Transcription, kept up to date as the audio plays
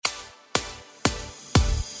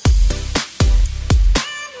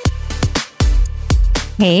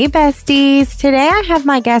Hey, besties. Today I have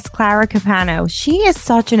my guest, Clara Capano. She is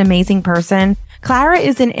such an amazing person. Clara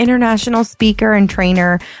is an international speaker and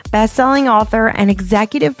trainer, best-selling author, and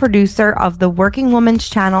executive producer of the Working Woman's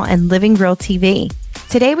Channel and Living Real TV.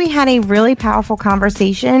 Today we had a really powerful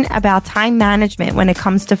conversation about time management when it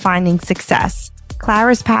comes to finding success.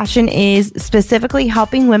 Clara's passion is specifically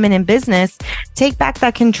helping women in business take back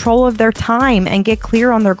that control of their time and get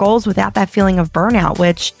clear on their goals without that feeling of burnout,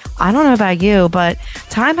 which I don't know about you, but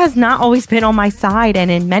time has not always been on my side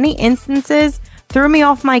and in many instances threw me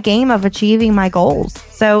off my game of achieving my goals.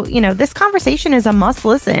 So, this conversation is a must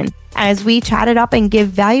listen as we chat it up and give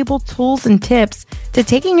valuable tools and tips to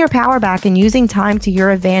taking your power back and using time to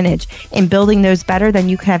your advantage in building those better than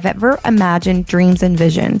you could have ever imagined dreams and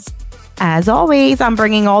visions. As always, I'm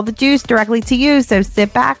bringing all the juice directly to you, so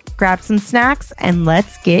sit back, grab some snacks, and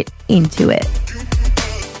let's get into it.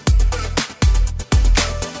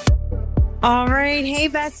 All right. Hey,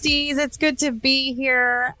 besties. It's good to be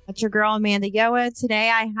here. It's your girl, Amanda Yoa.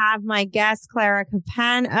 Today, I have my guest, Clara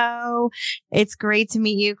Capano. It's great to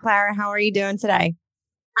meet you, Clara. How are you doing today?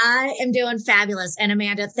 I am doing fabulous. And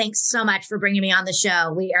Amanda, thanks so much for bringing me on the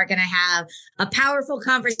show. We are going to have a powerful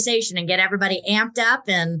conversation and get everybody amped up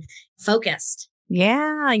and focused.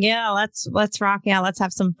 Yeah. Let's rock out. Let's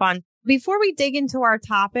have some fun. Before we dig into our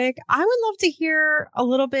topic, I would love to hear a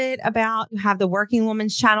little bit about, you have the Working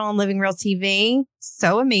Woman's Channel on Living Real TV.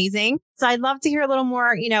 So amazing. So I'd love to hear a little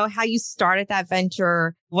more, how you started that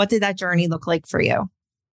venture. What did that journey look like for you?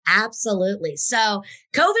 Absolutely. So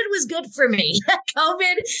COVID was good for me.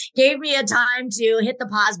 COVID gave me a time to hit the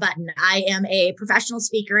pause button. I am a professional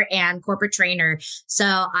speaker and corporate trainer. So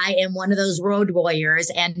I am one of those road warriors.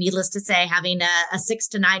 And needless to say, having a 6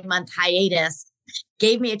 to 9 month hiatus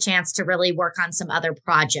gave me a chance to really work on some other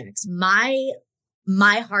projects. My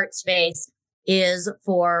heart space is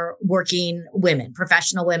for working women,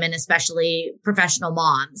 professional women, especially professional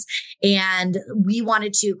moms. And we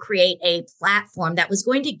wanted to create a platform that was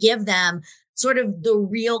going to give them sort of the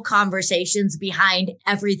real conversations behind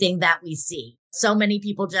everything that we see. So many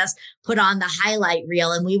people just put on the highlight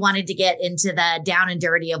reel, and we wanted to get into the down and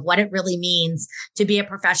dirty of what it really means to be a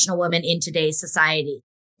professional woman in today's society.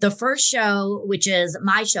 The first show, which is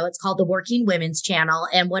my show, it's called the Working Women's Channel.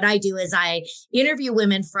 And what I do is I interview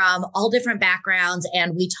women from all different backgrounds,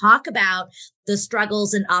 and we talk about the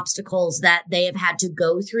struggles and obstacles that they have had to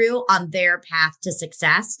go through on their path to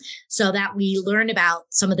success so that we learn about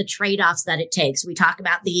some of the trade-offs that it takes. We talk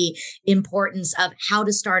about the importance of how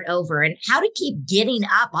to start over and how to keep getting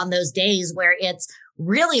up on those days where it's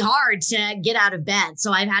really hard to get out of bed.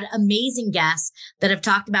 So I've had amazing guests that have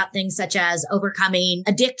talked about things such as overcoming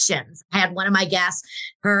addictions. I had one of my guests,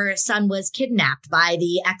 her son was kidnapped by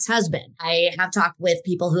the ex-husband. I have talked with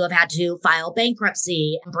people who have had to file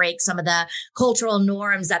bankruptcy and break some of the cultural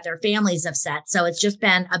norms that their families have set. So it's just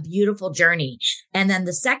been a beautiful journey. And then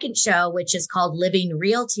the second show, which is called Living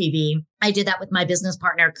Real TV, I did that with my business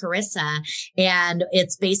partner, Carissa. And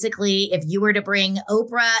it's basically, if you were to bring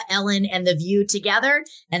Oprah, Ellen, and The View together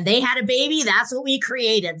and they had a baby, that's what we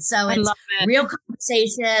created. So it's real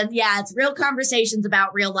conversation. Yeah, it's real conversations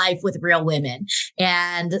about real life with real women.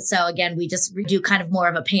 And so again, we do kind of more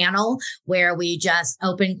of a panel where we just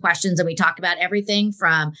open questions and we talk about everything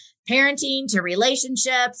from parenting to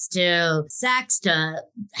relationships to sex to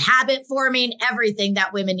habit forming, everything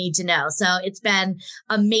that women need to know. So it's been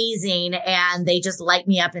amazing, and they just light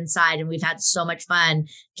me up inside. And we've had so much fun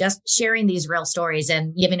just sharing these real stories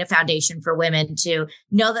and giving a foundation for women to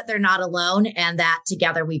know that they're not alone and that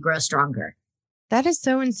together we grow stronger. That is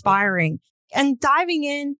so inspiring. And diving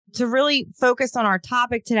in to really focus on our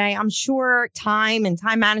topic today, I'm sure time and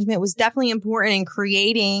time management was definitely important in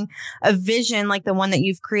creating a vision like the one that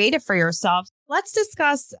you've created for yourself. Let's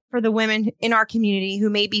discuss for the women in our community who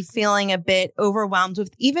may be feeling a bit overwhelmed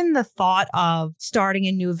with even the thought of starting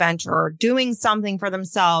a new venture or doing something for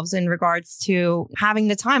themselves in regards to having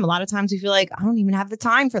the time. A lot of times we feel like, I don't even have the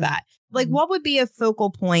time for that. Like, what would be a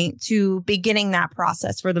focal point to beginning that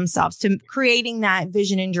process for themselves, to creating that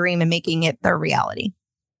vision and dream and making it their reality?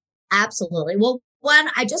 Absolutely. Well, one,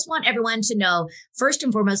 I just want everyone to know, first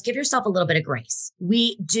and foremost, give yourself a little bit of grace.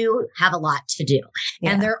 We do have a lot to do,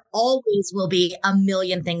 and there always will be a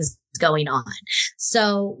million things going on.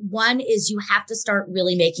 So one is you have to start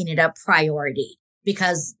really making it a priority,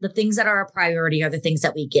 because the things that are a priority are the things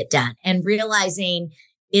that we get done, and realizing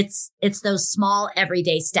it's those small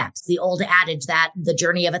everyday steps. The old adage that the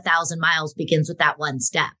journey of 1,000 miles begins with that one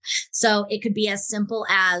step. So it could be as simple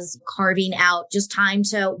as carving out just time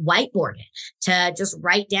to whiteboard it, to just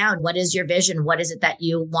write down, what is your vision? What is it that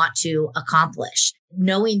you want to accomplish?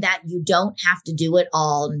 Knowing that you don't have to do it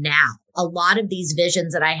all now. A lot of these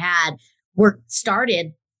visions that I had were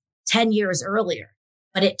started 10 years earlier,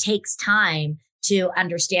 but it takes time to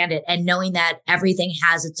understand it and knowing that everything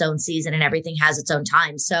has its own season and everything has its own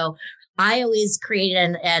time. So I always create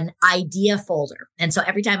an idea folder. And so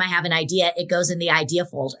every time I have an idea, it goes in the idea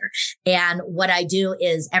folder. And what I do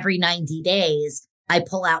is every 90 days, I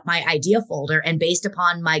pull out my idea folder, and based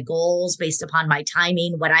upon my goals, based upon my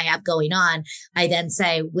timing, what I have going on, I then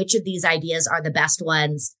say, which of these ideas are the best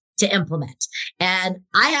ones to implement? And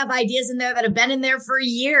I have ideas in there that have been in there for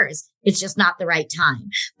years. It's just not the right time.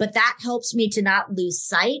 But that helps me to not lose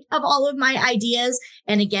sight of all of my ideas.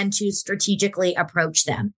 And again, to strategically approach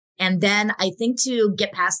them. And then I think to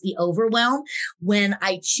get past the overwhelm, when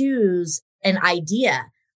I choose an idea,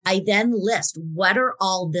 I then list what are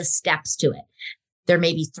all the steps to it. There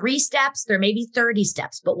may be 3 steps, there may be 30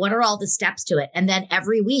 steps, but what are all the steps to it? And then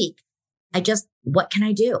every week, what can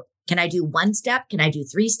I do? Can I do 1 step? Can I do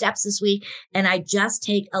 3 steps this week? And I just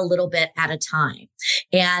take a little bit at a time.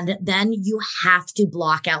 And then you have to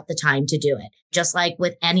block out the time to do it. Just like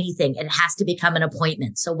with anything, it has to become an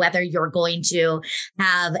appointment. So whether you're going to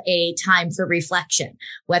have a time for reflection,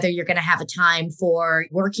 whether you're going to have a time for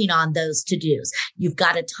working on those to-dos, you've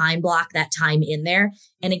got to time block that time in there.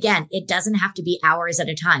 And again, it doesn't have to be hours at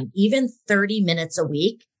a time, even 30 minutes a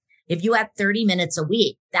week. If you have 30 minutes a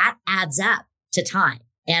week, that adds up to time.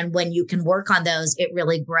 And when you can work on those, it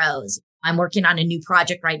really grows. I'm working on a new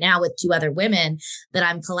project right now with 2 other women that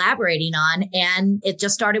I'm collaborating on. And it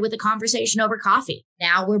just started with a conversation over coffee.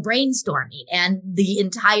 Now we're brainstorming, and the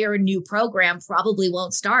entire new program probably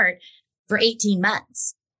won't start for 18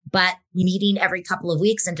 months, but meeting every couple of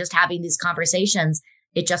weeks and just having these conversations,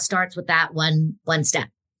 it just starts with that one step.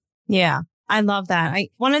 Yeah, I love that.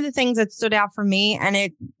 One of the things that stood out for me, and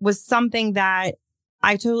it was something that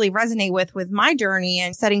I totally resonate with my journey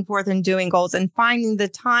and setting forth and doing goals and finding the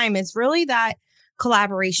time, is really that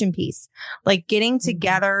collaboration piece, like getting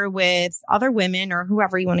together with other women or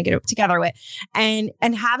whoever you want to get together with, and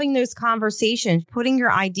having those conversations, putting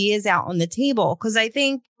your ideas out on the table. Cause I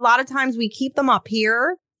think a lot of times we keep them up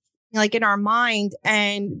here, like in our mind,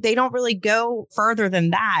 and they don't really go further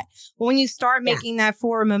than that. But when you start making that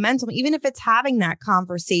forward momentum, even if it's having that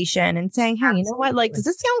conversation and saying, hey, you know what, like, does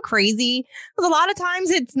this sound crazy? Because a lot of times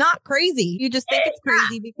it's not crazy. You just think it's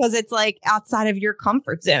crazy because it's like outside of your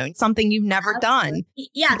comfort zone, something you've never done.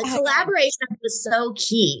 Yeah. The collaboration was so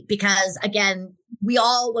key because, again, we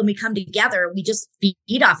all, when we come together, we just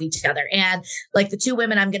feed off each other. And like the 2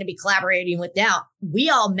 women I'm going to be collaborating with now, we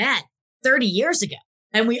all met 30 years ago.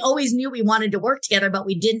 And we always knew we wanted to work together, but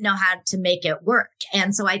we didn't know how to make it work.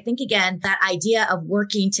 And so I think, again, that idea of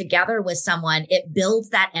working together with someone, it builds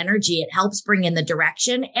that energy. It helps bring in the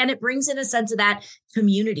direction, and it brings in a sense of that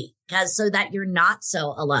community, because so that you're not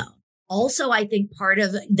so alone. Also, I think part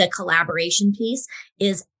of the collaboration piece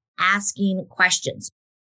is asking questions.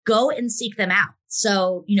 Go and seek them out.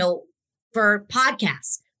 So, for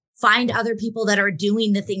podcasts, find other people that are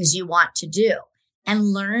doing the things you want to do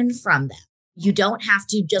and learn from them. You don't have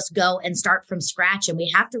to just go and start from scratch. And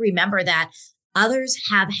we have to remember that others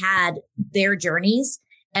have had their journeys,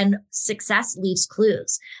 and success leaves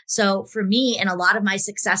clues. So for me, and a lot of my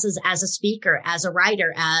successes as a speaker, as a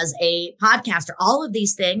writer, as a podcaster, all of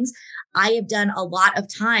these things, I have done a lot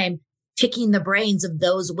of time picking the brains of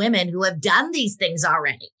those women who have done these things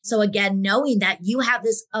already. So again, knowing that you have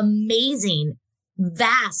this amazing,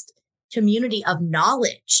 vast community of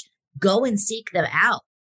knowledge, go and seek them out.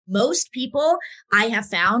 Most people I have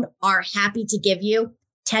found are happy to give you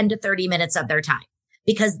 10 to 30 minutes of their time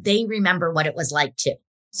because they remember what it was like too.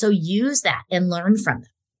 So use that and learn from them.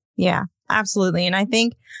 Yeah, absolutely. And I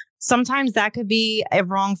think sometimes that could be a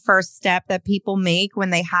wrong first step that people make when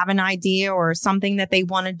they have an idea or something that they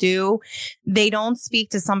want to do. They don't speak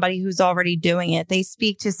to somebody who's already doing it. They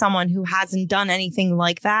speak to someone who hasn't done anything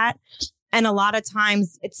like that. And a lot of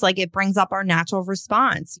times it's like it brings up our natural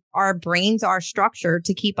response. Our brains are structured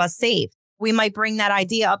to keep us safe. We might bring that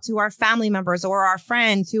idea up to our family members or our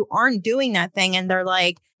friends who aren't doing that thing. And they're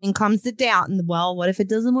like, and comes the doubt. And well, what if it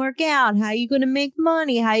doesn't work out? How are you going to make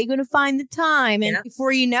money? How are you going to find the time? And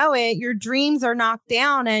before you know it, your dreams are knocked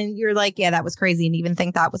down and you're like, yeah, that was crazy. And even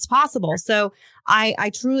think that was possible. So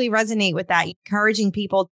I truly resonate with that, encouraging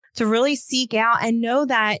people to really seek out and know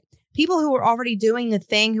that people who are already doing the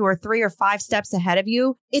thing, who are 3 or 5 steps ahead of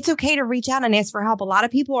you, it's okay to reach out and ask for help. A lot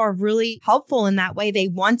of people are really helpful in that way. They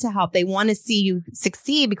want to help. They want to see you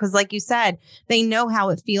succeed because, like you said, they know how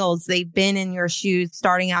it feels. They've been in your shoes,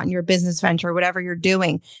 starting out in your business venture, whatever you're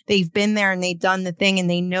doing. They've been there and they've done the thing, and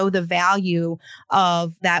they know the value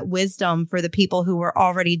of that wisdom for the people who are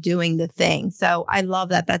already doing the thing. So I love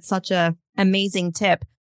that. That's such a amazing tip.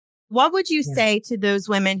 What would you say to those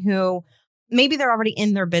women who maybe they're already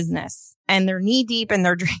in their business and they're knee deep in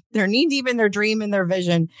their dream, they're knee deep in their dream and their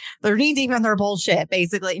vision, they're knee deep in their bullshit,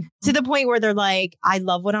 basically, to the point where they're like, I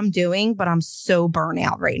love what I'm doing, but I'm so burnt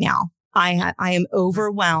out right now. I am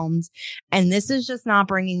overwhelmed, and this is just not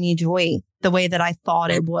bringing me joy the way that I thought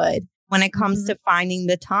it would when it comes to finding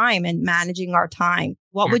the time and managing our time.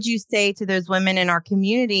 What would you say to those women in our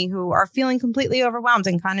community who are feeling completely overwhelmed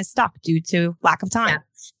and kind of stuck due to lack of time?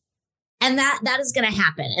 Yeah. And that is going to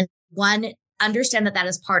happen. And one, understand that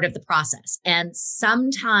is part of the process. And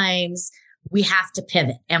sometimes we have to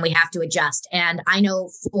pivot and we have to adjust. And I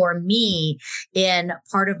know for me, in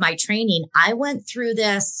part of my training, I went through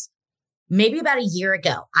this maybe about a year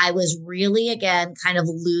ago. I was really, again, kind of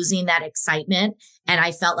losing that excitement. And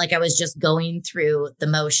I felt like I was just going through the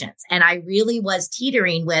motions. And I really was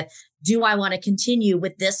teetering with, do I want to continue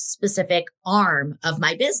with this specific arm of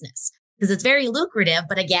my business? Because it's very lucrative,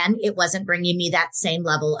 but again, it wasn't bringing me that same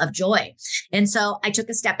level of joy. And so I took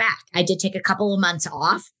a step back. I did take a couple of months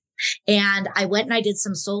off, and I went and I did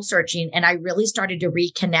some soul searching, and I really started to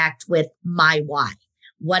reconnect with my why.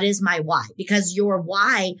 What is my why? Because your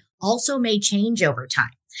why also may change over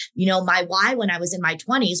time. You know, my why when I was in my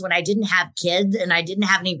 20s, when I didn't have kids and I didn't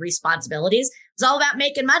have any responsibilities, it was all about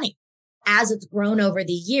making money. As it's grown over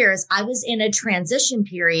the years, I was in a transition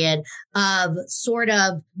period of sort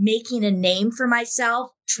of making a name for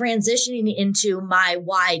myself, transitioning into my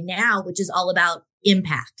why now, which is all about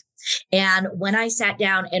impact. And when I sat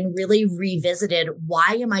down and really revisited,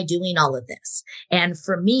 why am I doing all of this? And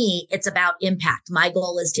for me, it's about impact. My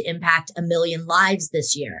goal is to impact 1 million lives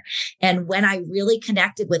this year. And when I really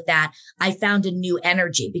connected with that, I found a new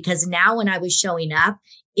energy, because now when I was showing up,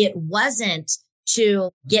 it wasn't to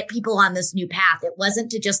get people on this new path. It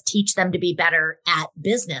wasn't to just teach them to be better at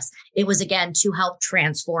business. It was, again, to help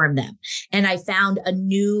transform them. And I found a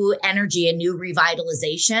new energy, a new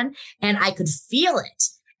revitalization, and I could feel it.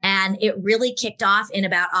 And it really kicked off in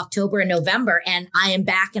about October and November. And I am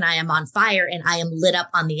back and I am on fire and I am lit up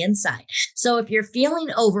on the inside. So if you're feeling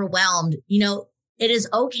overwhelmed, you know, it is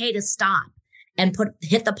okay to stop and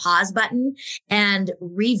hit the pause button and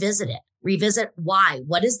revisit it. Revisit why.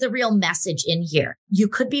 What is the real message in here? You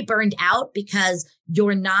could be burned out because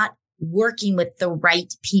you're not working with the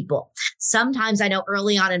right people. Sometimes I know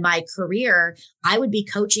early on in my career, I would be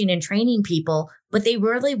coaching and training people, but they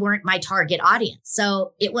really weren't my target audience.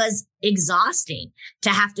 So it was exhausting to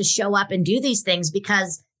have to show up and do these things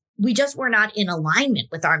because we just were not in alignment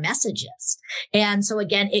with our messages. And so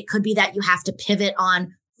again, it could be that you have to pivot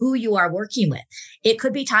on who you are working with. It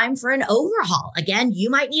could be time for an overhaul. Again, you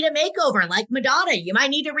might need a makeover like Madonna. You might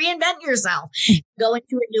need to reinvent yourself, go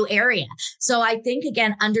into a new area. So I think,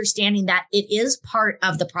 again, understanding that it is part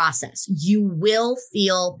of the process. You will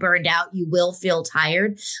feel burned out. You will feel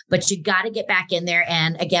tired, but you got to get back in there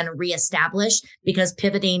and, again, reestablish, because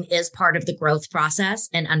pivoting is part of the growth process,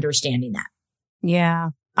 and understanding that. Yeah,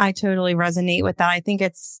 I totally resonate with that. I think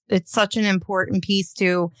it's such an important piece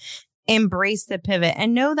to embrace the pivot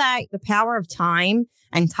and know that the power of time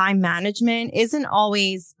and time management isn't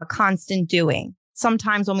always a constant doing.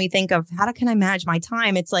 Sometimes when we think of how can I manage my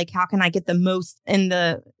time, it's like, how can I get the most in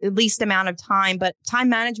the least amount of time? But time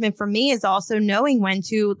management for me is also knowing when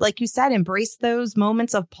to, like you said, embrace those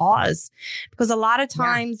moments of pause, because a lot of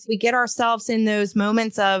times we get ourselves in those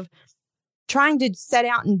moments of trying to set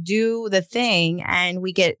out and do the thing, and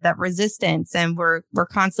we get that resistance, and we're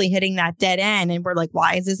constantly hitting that dead end, and we're like,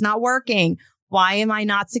 why is this not working? Why am I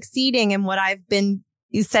not succeeding in what I've been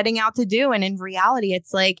setting out to do? And in reality,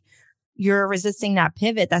 it's like you're resisting that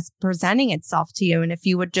pivot that's presenting itself to you. And if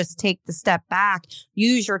you would just take the step back,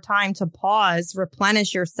 use your time to pause,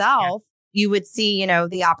 replenish yourself, you would see, you know,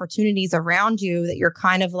 the opportunities around you that you're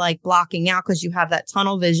kind of like blocking out because you have that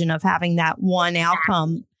tunnel vision of having that one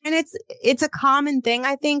outcome. And it's a common thing,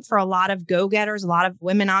 I think, for a lot of go-getters, a lot of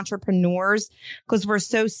women entrepreneurs, because we're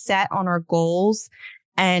so set on our goals.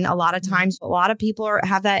 And a lot of times, a lot of people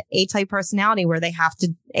have that A-type personality where they have to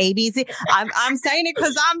A, B, C. I'm saying it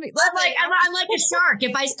because I'm like a shark.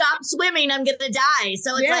 If I stop swimming, I'm going to die.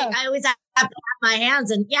 So it's like I always have to have my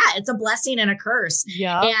hands, and it's a blessing and a curse.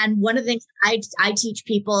 Yeah. And one of the things I teach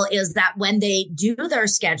people is that when they do their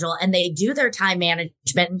schedule and they do their time management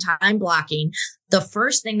and time blocking, the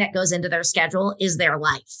first thing that goes into their schedule is their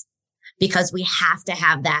life. Because we have to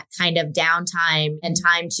have that kind of downtime and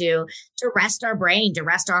time to rest our brain, to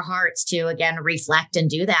rest our hearts, to, again, reflect and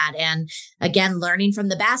do that. And again, learning from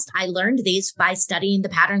the best. I learned these by studying the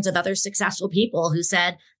patterns of other successful people who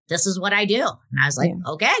said, this is what I do. And I was like,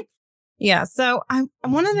 okay. Yeah. So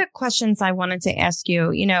one of the questions I wanted to ask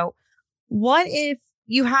you, you know, what if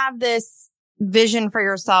you have this vision for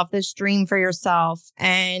yourself, this dream for yourself,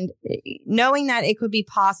 and knowing that it could be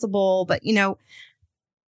possible, but,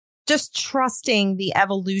 just trusting the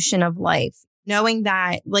evolution of life, knowing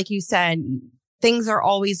that, like you said, things are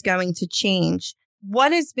always going to change.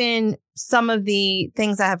 What has been some of the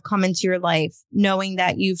things that have come into your life, knowing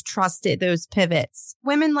that you've trusted those pivots?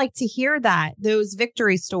 Women like to hear that, those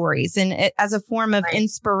victory stories, and as a form of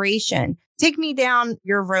inspiration. Take me down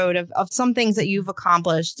your road of some things that you've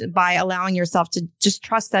accomplished by allowing yourself to just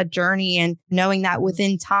trust that journey and knowing that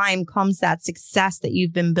within time comes that success that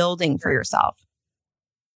you've been building for yourself.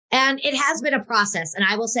 And it has been a process. And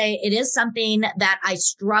I will say it is something that I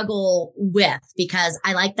struggle with because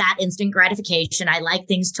I like that instant gratification. I like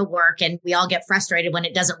things to work, and we all get frustrated when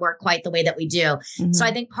it doesn't work quite the way that we do. Mm-hmm. So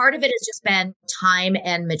I think part of it has just been time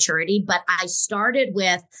and maturity. But I started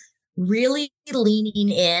with really leaning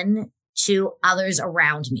in to others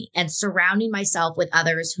around me and surrounding myself with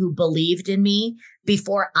others who believed in me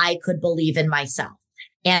before I could believe in myself.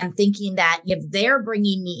 And thinking that if they're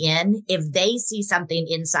bringing me in, if they see something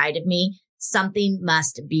inside of me, something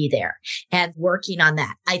must be there, and working on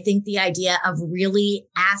that. I think the idea of really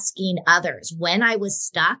asking others when I was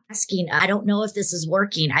stuck, I don't know if this is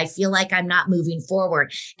working. I feel like I'm not moving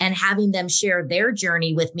forward, and having them share their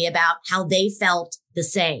journey with me about how they felt the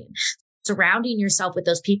same. Surrounding yourself with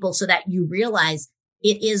those people so that you realize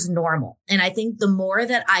it is normal. And I think the more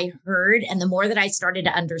that I heard and the more that I started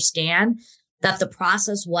to understand that the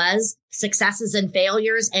process was successes and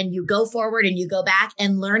failures, and you go forward and you go back,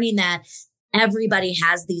 and learning that everybody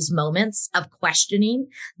has these moments of questioning,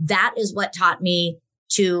 that is what taught me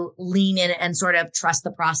to lean in and sort of trust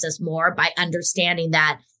the process more, by understanding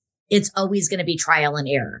that it's always going to be trial and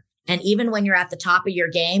error. And even when you're at the top of your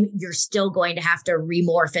game, you're still going to have to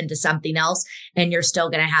remorph into something else, and you're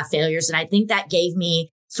still going to have failures. And I think that gave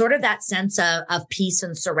me sort of that sense of peace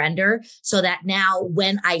and surrender, so that now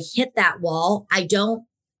when I hit that wall, I don't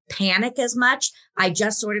panic as much. I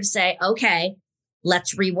just sort of say, okay,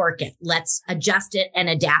 let's rework it. Let's adjust it and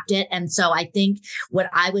adapt it. And so I think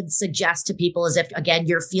what I would suggest to people is, if, again,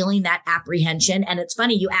 you're feeling that apprehension, and it's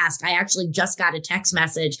funny you asked, I actually just got a text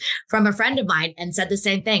message from a friend of mine and said the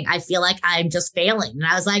same thing. I feel like I'm just failing. And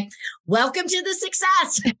I was like, welcome to the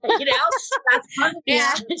success. That's part of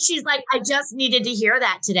it. And she's like, I just needed to hear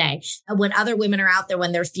that today. And when other women are out there,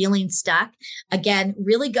 when they're feeling stuck, again,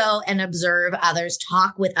 really go and observe others,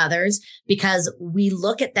 talk with others, because we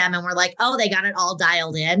look at them and we're like, oh, they got it all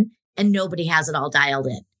dialed in, and nobody has it all dialed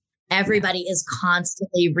in. Everybody is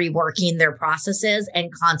constantly reworking their processes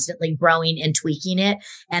and constantly growing and tweaking it.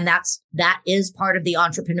 And that is part of the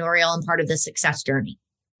entrepreneurial and part of the success journey.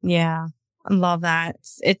 Yeah. I love that.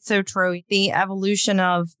 It's so true. The evolution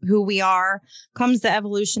of who we are comes the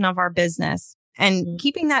evolution of our business, and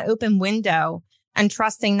keeping that open window and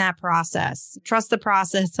trusting that process. Trust the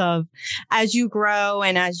process of, as you grow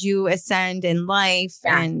and as you ascend in life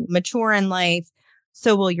and mature in life,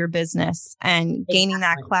 so will your business, and gaining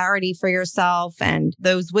that clarity for yourself and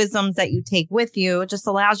those wisdoms that you take with you. It just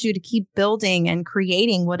allows you to keep building and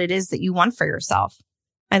creating what it is that you want for yourself.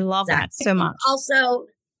 I love that so much. Also,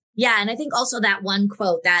 and I think also that one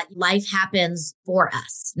quote, that life happens for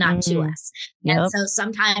us, not to us. And so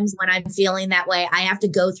sometimes when I'm feeling that way, I have to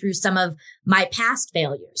go through some of my past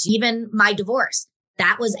failures, even my divorce.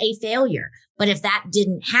 That was a failure. But if that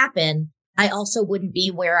didn't happen, I also wouldn't be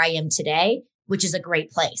where I am today, which is a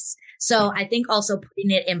great place. So I think also putting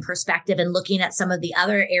it in perspective and looking at some of the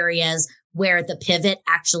other areas where the pivot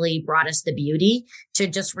actually brought us the beauty, to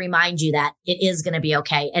just remind you that it is going to be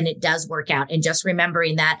okay and it does work out. And just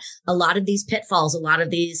remembering that a lot of these pitfalls, a lot of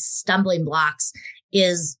these stumbling blocks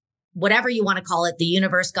is, whatever you want to call it, the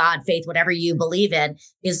universe, God, faith, whatever you believe in,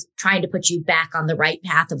 is trying to put you back on the right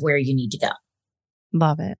path of where you need to go.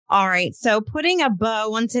 Love it. All right. So putting a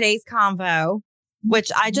bow on today's convo,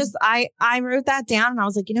 which I wrote that down, and I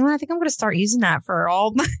was like, you know what? I think I'm going to start using that for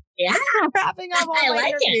all my wrapping up all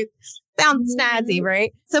my interviews. Sounds snazzy,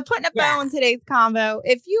 right? So putting a bow on today's convo,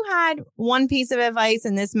 if you had one piece of advice,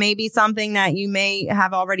 and this may be something that you may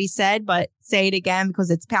have already said, but say it again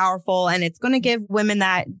because it's powerful and it's going to give women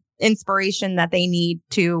that inspiration that they need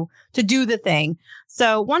to do the thing.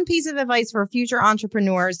 So one piece of advice for future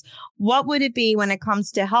entrepreneurs, what would it be when it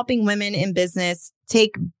comes to helping women in business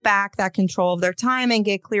take back that control of their time and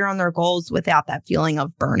get clear on their goals without that feeling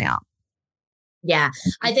of burnout? Yeah,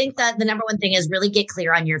 I think that the number one thing is really get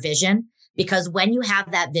clear on your vision, because when you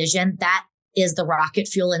have that vision, that is the rocket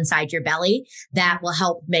fuel inside your belly that will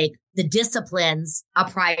help make the disciplines a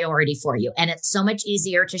priority for you. And it's so much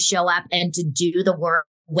easier to show up and to do the work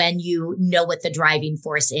when you know what the driving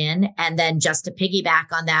force in. And then just to piggyback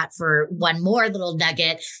on that for one more little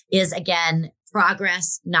nugget is, again,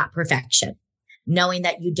 progress, not perfection. Knowing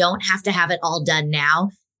that you don't have to have it all done now.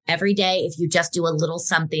 Every day, if you just do a little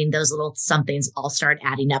something, those little somethings all start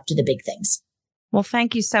adding up to the big things. Well,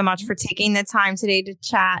 thank you so much for taking the time today to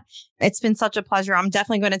chat. It's been such a pleasure. I'm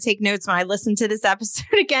definitely going to take notes when I listen to this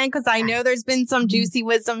episode again, because I know there's been some juicy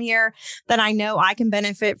wisdom here that I know I can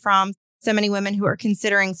benefit from. So many women who are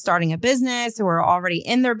considering starting a business, who are already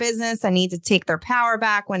in their business and need to take their power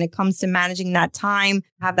back when it comes to managing that time,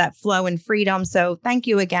 have that flow and freedom. So thank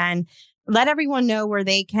you again. Let everyone know where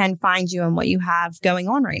they can find you and what you have going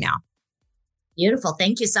on right now. Beautiful.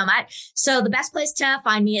 Thank you so much. So the best place to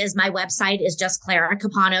find me is my website is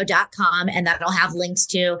justclaracapano.com, and that'll have links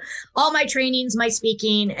to all my trainings, my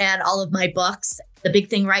speaking, and all of my books. The big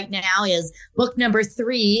thing right now is book number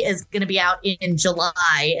 3 is going to be out in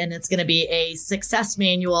July, and it's going to be a success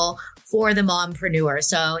manual for the mompreneur.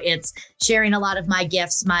 So it's sharing a lot of my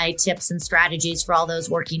gifts, my tips and strategies for all those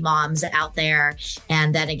working moms out there.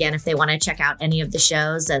 And then again, if they want to check out any of the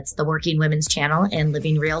shows, that's the Working Women's Channel and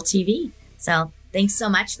Living Real TV. So thanks so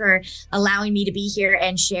much for allowing me to be here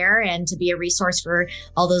and share and to be a resource for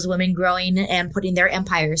all those women growing and putting their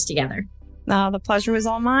empires together. The pleasure was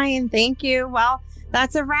all mine. Thank you. Well,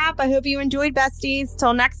 that's a wrap. I hope you enjoyed, besties.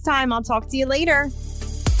 Till next time, I'll talk to you later.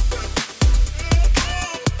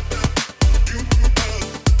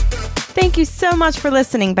 Thank you so much for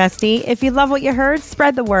listening, bestie. If you love what you heard,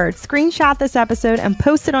 spread the word. Screenshot this episode and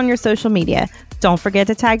post it on your social media. Don't forget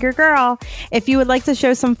to tag your girl. If you would like to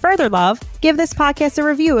show some further love, give this podcast a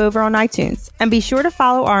review over on iTunes. And be sure to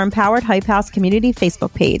follow our Empowered Hype House community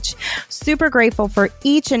Facebook page. Super grateful for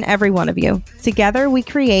each and every one of you. Together, we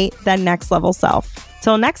create that next level self.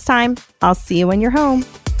 Till next time, I'll see you when you're home.